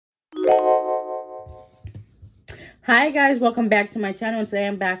Hi guys, welcome back to my channel. Today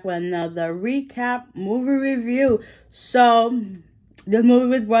I'm back with another recap movie review. So this movie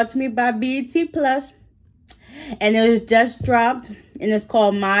was brought to me by BET Plus, and it was just dropped, and it's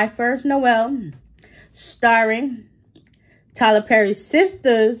called My First Noelle, starring Tyler Perry's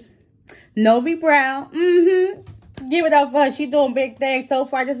sisters, Novi Brown. Give it up for her. She's doing big things so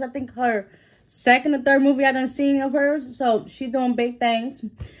far. This is, I think, her second or third movie I done seen of hers, so she's doing big things.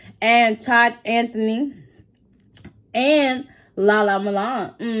 And Todd Anthony and Lala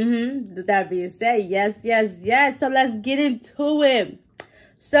Milan. That being said, yes. So let's get into it.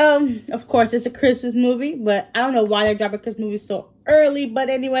 So, of course, it's a Christmas movie, but I don't know why they're dropping Christmas movies so early. But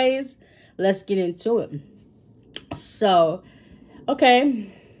anyways, let's get into it. So,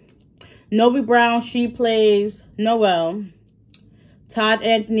 okay. Novi Brown, she plays Noelle. Todd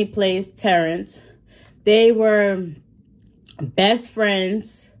Anthony plays Terrence. They were best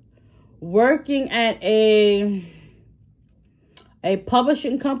friends working at a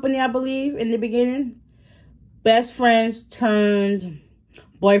publishing company, I believe, in the beginning. Best friends turned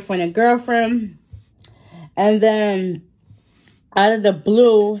boyfriend and girlfriend. And then, out of the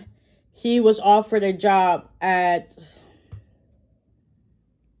blue, he was offered a job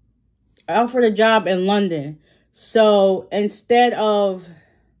in London. So, instead of,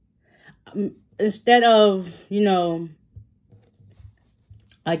 you know,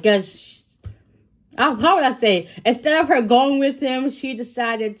 I guess, how would I say? Instead of her going with him,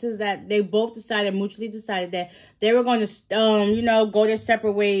 they both mutually decided that they were going to, you know, go their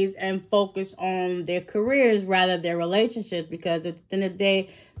separate ways and focus on their careers rather than their relationships. Because at the end of the day,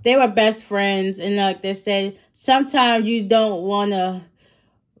 they were best friends. And like they said, sometimes you don't want to,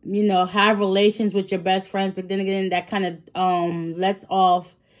 you know, have relations with your best friends. But then again, that kind of lets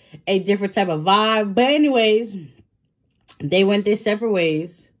off a different type of vibe. But anyways, they went their separate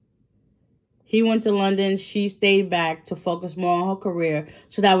ways. He went to London. She stayed back to focus more on her career,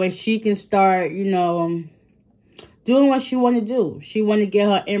 so that way she can start, you know, doing what she want to do. She want to get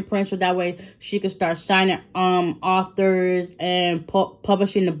her imprint, so that way she can start signing authors and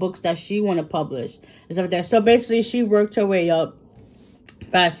publishing the books that she want to publish and stuff like that. So basically, she worked her way up.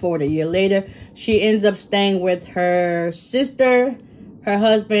 Fast forward a year later, she ends up staying with her sister, her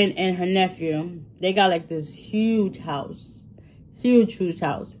husband, and her nephew. They got like this huge house. Huge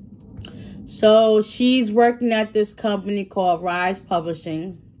house. So she's working at this company called Rise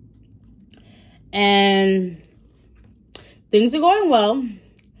Publishing. And things are going well.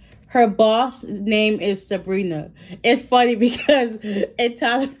 Her boss name is Sabrina. It's funny because in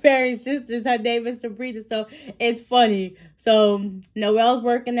Tyler Perry's sisters, her name is Sabrina. So it's funny. So Noelle's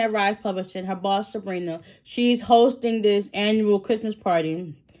working at Rise Publishing. Her boss, Sabrina, she's hosting this annual Christmas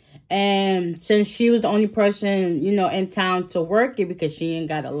party. And since she was the only person, you know, in town to work it, because she ain't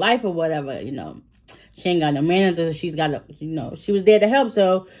got a life or whatever, you know, she ain't got no manager, she's got a, you know, she was there to help.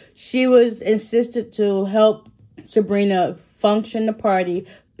 So she was insisted to help Sabrina function the party,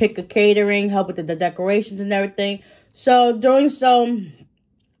 pick a catering, help with the decorations and everything. So doing so,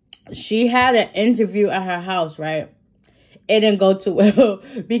 she had an interview at her house, right? It didn't go too well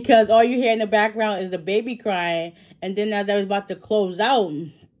because all you hear in the background is the baby crying. And then as I was about to close out,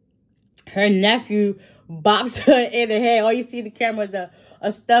 her nephew bops her in the head. All you see in the camera is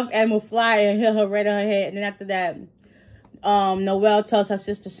a stuffed animal fly and hit her right on her head. And then after that, Noelle tells her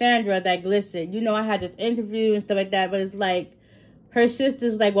sister Sandra that, listen, you know, I had this interview and stuff like that. But it's like, her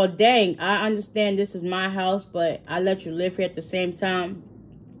sister's like, well, dang, I understand this is my house, but I let you live here at the same time.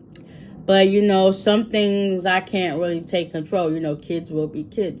 But, you know, some things I can't really take control. You know, kids will be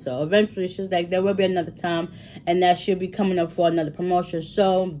kids. So eventually she's like, there will be another time. And that she'll be coming up for another promotion.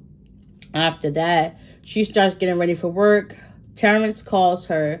 So after that, she starts getting ready for work. Terrence calls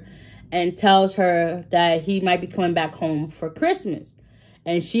her and tells her that he might be coming back home for Christmas.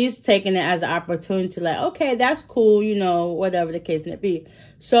 And she's taking it as an opportunity to like, okay, that's cool, you know, whatever the case may be.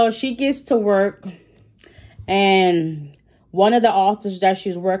 So she gets to work, and one of the authors that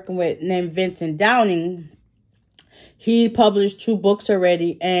she's working with, named Vincent Downing, he published 2 books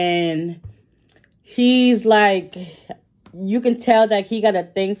already, and he's like, you can tell that he got a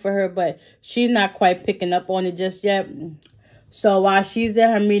thing for her, but she's not quite picking up on it just yet. So while she's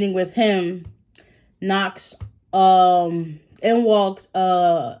at her meeting with him, in walks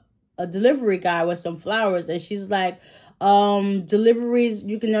a delivery guy with some flowers, and she's like, deliveries,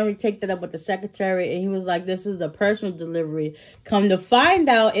 you can only take that up with the secretary. And he was like, this is a personal delivery. Come to find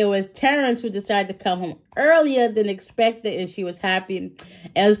out, it was Terrence who decided to come home earlier than expected, and she was happy. And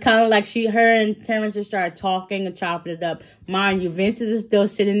it was kind of like her and Terrence just started talking and chopping it up. Mind you, Vincent is still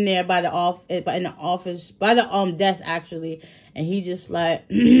sitting there by the desk actually, And he just like,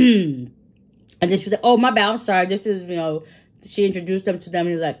 and then she was like, oh, my bad, I'm sorry. This is, she introduced them to them. And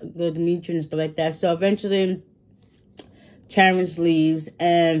he was like, good to meet you and stuff like that. So eventually, Terrence leaves.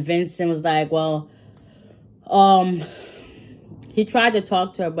 And Vincent was like, well, he tried to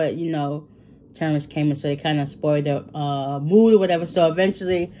talk to her, but, Terrence came in. So they kind of spoiled their mood or whatever. So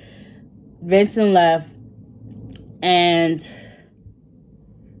eventually, Vincent left. And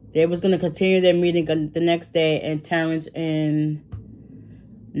they was going to continue their meeting the next day. And Terrence and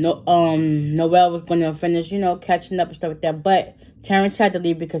Noelle was going to finish, catching up and stuff like that. But Terrence had to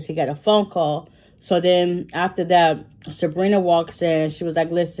leave because he got a phone call. So then after that, Sabrina walks in. She was like,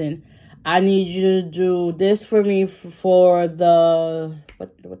 listen, I need you to do this for me for the...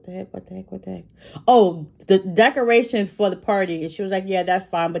 What the heck? Oh, the decorations for the party. And she was like, yeah, that's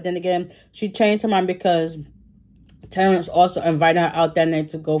fine. But then again, she changed her mind because Terrence also invited her out that night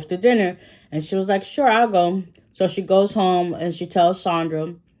to go to dinner. And she was like, sure, I'll go. So she goes home and she tells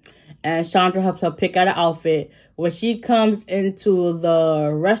Sandra. And Sandra helps her pick out an outfit. When she comes into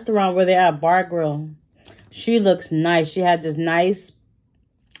the restaurant where they're at, Bar Grill, she looks nice. She had this nice,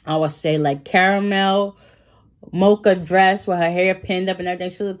 I would say, like caramel mocha dress with her hair pinned up and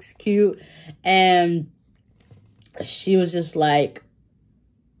everything. She looks cute. And she was just like...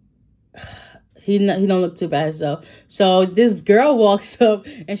 He don't look too bad, so this girl walks up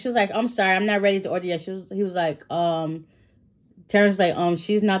and she was like, I'm sorry, I'm not ready to order yet. He was like, Terrence like,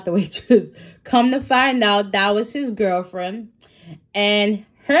 she's not the waitress. Come to find out, that was his girlfriend. And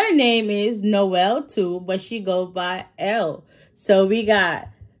her name is Noelle too, but she goes by Elle. So we got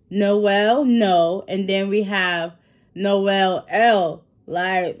Noelle, no, and then we have Noelle L.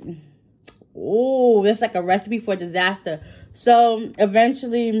 Like, ooh, that's like a recipe for disaster. So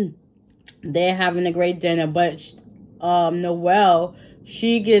eventually they're having a great dinner, but Noelle,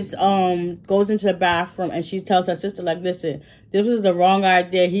 she gets goes into the bathroom and she tells her sister, like, listen, this was the wrong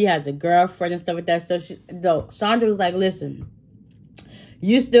idea. He has a girlfriend and stuff like that. So Sandra was like, listen,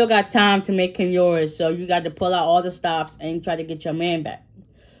 you still got time to make him yours, so you got to pull out all the stops and try to get your man back.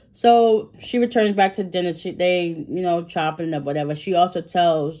 So she returns back to dinner. They chopping up whatever. She also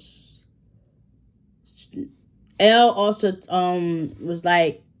tells Elle also was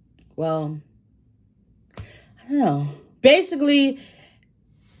like, well, I don't know. Basically,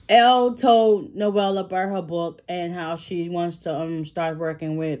 Elle told Noelle about her book and how she wants to start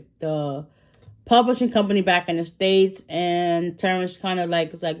working with the publishing company back in the States. And Terrence kind of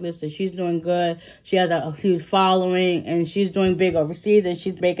like was like, listen, she's doing good. She has a huge following and she's doing big overseas and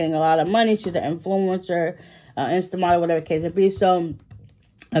she's making a lot of money. She's an influencer, Insta model, whatever the case may be. So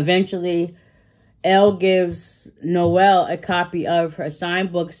eventually, Elle gives Noelle a copy of her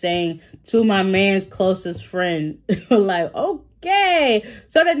signed book saying, to my man's closest friend. Like, okay.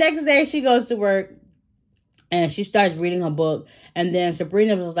 So the next day she goes to work and she starts reading her book. And then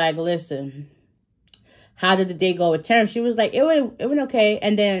Sabrina was like, listen, how did the day go with Terrence? She was like, it went okay.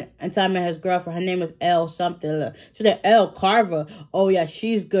 And then until I met his girlfriend, her name was Elle something. She was like, Elle Carver. Oh yeah,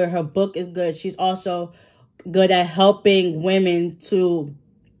 she's good. Her book is good. She's also good at helping women to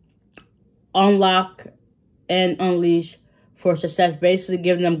unlock and unleash for success, basically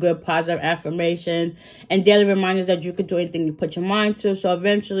giving them good positive affirmation and daily reminders that you can do anything you put your mind to. So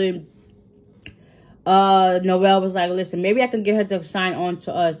eventually Noelle was like, listen, maybe I can get her to sign on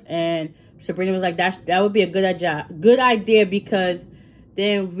to us. And Sabrina was like, that would be a good idea, because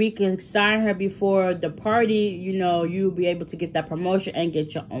then we can sign her before the party. You'll be able to get that promotion and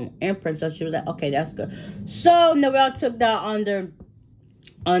get your own imprint. So she was like, okay, that's good. So Noelle took that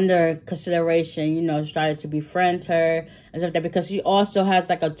under consideration, started to befriend her and stuff like that, because she also has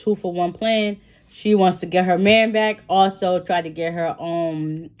like a 2-for-1 plan. She wants to get her man back, also try to get her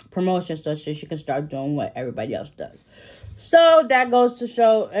own promotion so she can start doing what everybody else does. So that goes to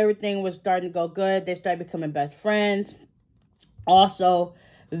show everything was starting to go good. They started becoming best friends. Also,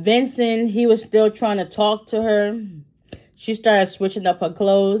 Vincent, he was still trying to talk to her. She started switching up her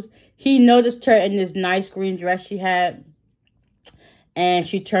clothes. He noticed her in this nice green dress she had, and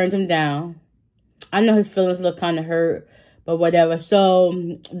she turned him down. I know his feelings look kind of hurt, but whatever.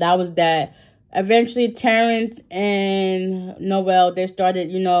 So that was that. Eventually, Terrence and Noelle, they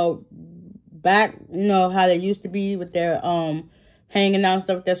started, back, how they used to be with their hanging out and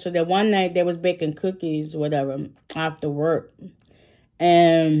stuff like that. So that one night they was baking cookies, whatever, after work.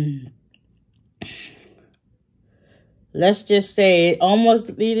 And let's just say it almost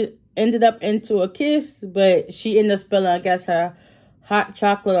ended up into a kiss, but she ended up spilling, I guess, her hot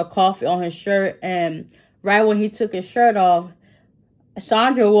chocolate or coffee on his shirt. And right when he took his shirt off,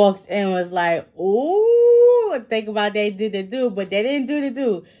 Sandra walks in and was like, ooh, do. Think about they did the do, but they didn't do the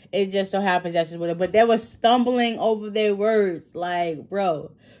do. It just so happens that's just what it. But they were stumbling over their words, like,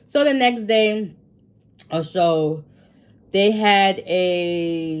 bro. So the next day or so, they had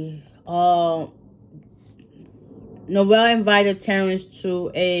a Noelle invited Terrence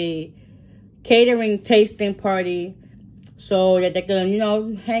to a catering tasting party so that they could, you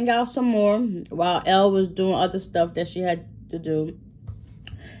know, hang out some more while Elle was doing other stuff that she had to do.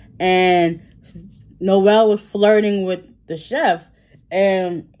 And Noelle was flirting with the chef.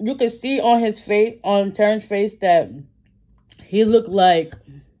 And you could see on his face, on Terrence's face, that he looked like,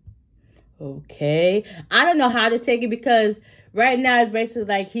 okay. I don't know how to take it because right now it's basically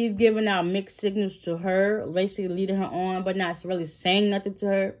like he's giving out mixed signals to her, basically leading her on, but not really saying nothing to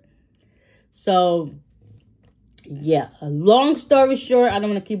her. So, yeah. Long story short, I don't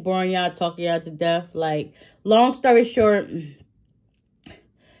want to keep boring y'all, talking y'all to death. Like, long story short,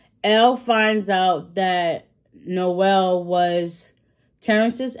 Elle finds out that Noelle was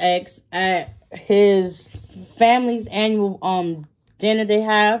Terrence's ex at his family's annual dinner they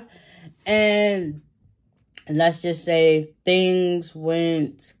have. And let's just say things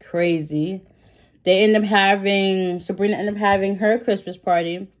went crazy. Sabrina ended up having her Christmas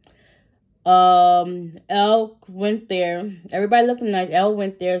party. Elle went there. Everybody looking nice. Elle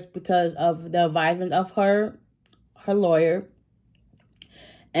went there because of the advisement of her lawyer.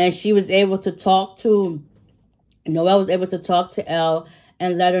 And she was able to talk to, Noelle was able to talk to Elle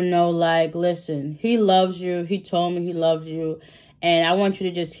and let her know, like, listen, he loves you. He told me he loves you. And I want you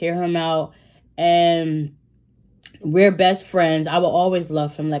to just hear him out. And we're best friends. I will always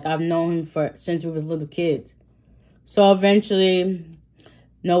love him. Like, I've known him since we was little kids. So eventually,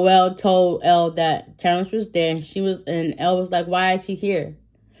 Noelle told Elle that Terrence was there. And Elle was like, why is he here?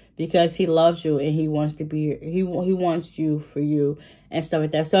 Because he loves you and he wants to be here. He wants you for you and stuff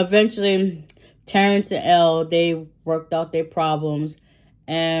like that. So eventually, Terrence and Elle, they worked out their problems.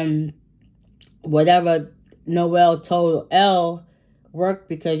 And whatever Noelle told Elle worked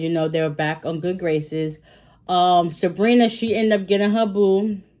because, you know, they were back on good graces. Sabrina, she ended up getting her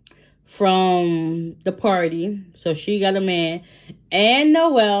boo from the party. So she got a man. And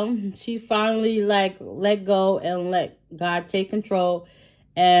Noelle, she finally, like, let go and let God take control.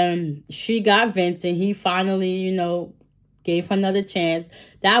 And she got Vincent. He finally, you know, gave her another chance.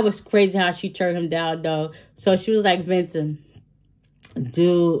 That was crazy how she turned him down, though. So she was like, Vincent, would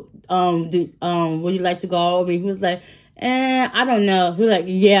you like to go out with me? He was like, I don't know. He was like,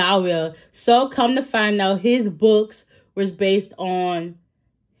 yeah, I will. So come to find out, his books was based on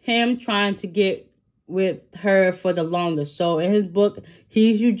him trying to get with her for the longest. So in his book,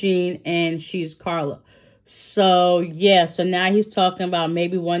 he's Eugene and she's Carla. So, yeah. So now he's talking about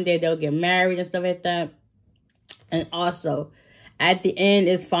maybe one day they'll get married and stuff like that. And also, at the end,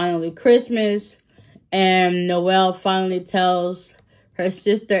 it's finally Christmas. And Noelle finally tells her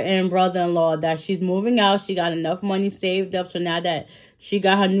sister and brother-in-law that she's moving out. She got enough money saved up. So now that she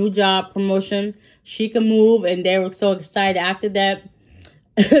got her new job promotion, she can move. And they were so excited. After that,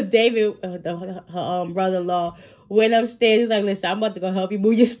 David, her brother-in-law, went upstairs. He was like, listen, I'm about to go help you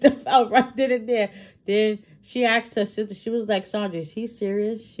move your stuff out right then and there. Then she asked her sister, she was like, Sandra, is he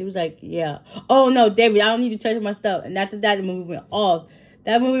serious? She was like, yeah. Oh, no, David, I don't need to touch my stuff. And after that, the movie went off.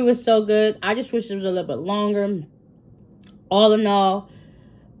 That movie was so good. I just wish it was a little bit longer. All in all,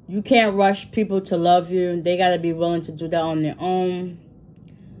 you can't rush people to love you. They got to be willing to do that on their own.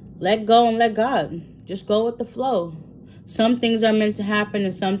 Let go and let God. Just go with the flow. Some things are meant to happen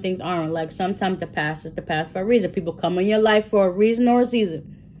and some things aren't. Like, sometimes the past is the past for a reason. People come in your life for a reason or a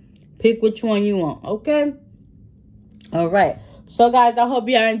season. Pick which one you want, okay? All right. So, guys, I hope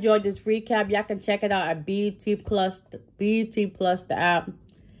y'all enjoyed this recap. Y'all can check it out at BET Plus, the app.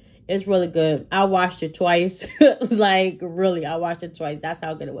 It's really good. I watched it twice. Like, really, I watched it twice. That's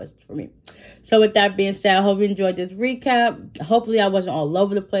how good it was for me. So, with that being said, I hope you enjoyed this recap. Hopefully, I wasn't all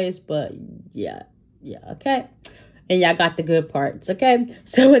over the place, but yeah, okay? And y'all got the good parts, okay?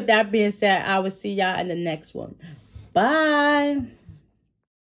 So, with that being said, I will see y'all in the next one. Bye.